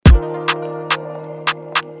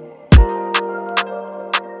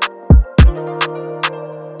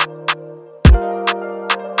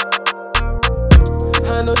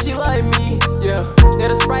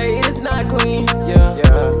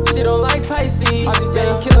Pisces. I be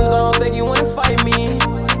spitting killers, I don't think you wanna fight me.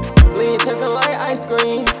 Lean tasting like ice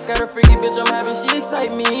cream. Got a freaky bitch, I'm happy she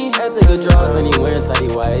excite me. Had the good draws and he wearing tighty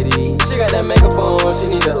whitey. She got that makeup on, she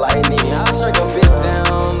need the lightning. I'll strike a bitch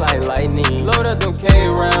down like lightning. Load up them K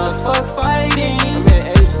rounds, fuck fighting. I'm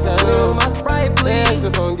in H-Town with my Sprite, please.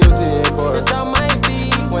 If I'm guilty in court, bitch, I might be.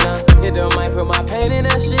 When I hit them, might put my pain in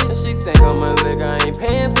that shit. She think I'm a lick, I ain't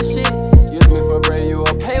paying for shit. Use me for bread, you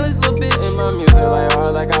a painless little bitch. And my music like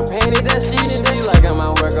art, like I painted that shit. She be like I'm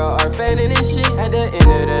out work, art fanning and shit. At the end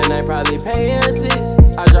of the night, probably pay her ticks.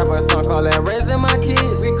 I drop a song called that Raising My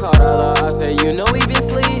Kids. We called all up, I say, you know we been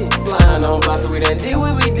slid. Flying on blocks, so we done did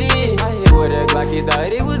what we did. I hit with a Glock, he thought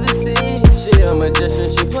it was a sin. She a magician,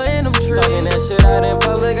 she playing them tricks. Talking that shit out in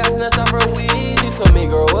public, I snatched off her weed. She told me,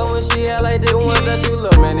 girl, what when she had like the ones that you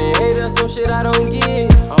love, man, they hate us, some shit I don't get.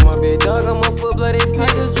 I'm a big dog, I'm a full-blooded pig.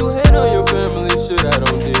 Cause you hate on your family, shit I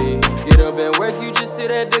don't dig. Get up and work, you just sit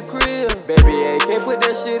at the crib. Baby, I can't put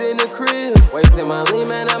that shit in the crib. Wasting my lean,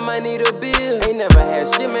 man, I might need a bill. Ain't never had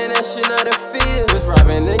shit, man, that shit not a feel. Just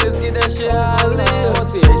robbing niggas, get that shit how I live. More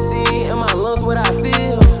THC in my lungs, what I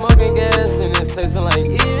feel. Smoking gas and it's tasting like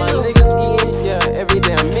ill. My niggas eating, yeah, every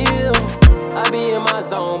damn meal. I be in my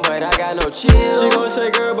zone, but I got no chill. She gon'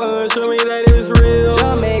 shake her butt, show me that it's real.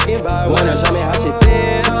 Jamaican vibe, wanna show me how she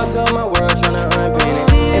feel. Tell my world, tryna unpaint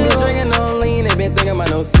it. Ain't been drinking on lean, ain't been thinking about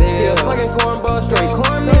no sale. Yeah, fucking cornball, straight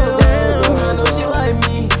cornmeal. I know she like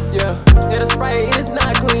me, yeah. Yeah, the Sprite is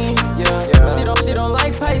not clean, yeah. She don't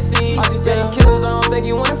like Pisces. I be spitting killers, I don't think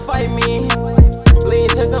you wanna fight me. Lean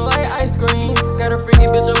tasting like ice cream. Got a freaky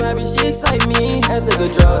bitch, I'm happy she excite me. Had the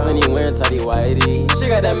good draws and he wearing tighty whitey. She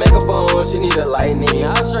got that makeup on, she need the lightning.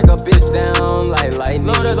 I'll strike a bitch down like lightning.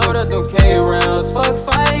 Load up them K rounds, fuck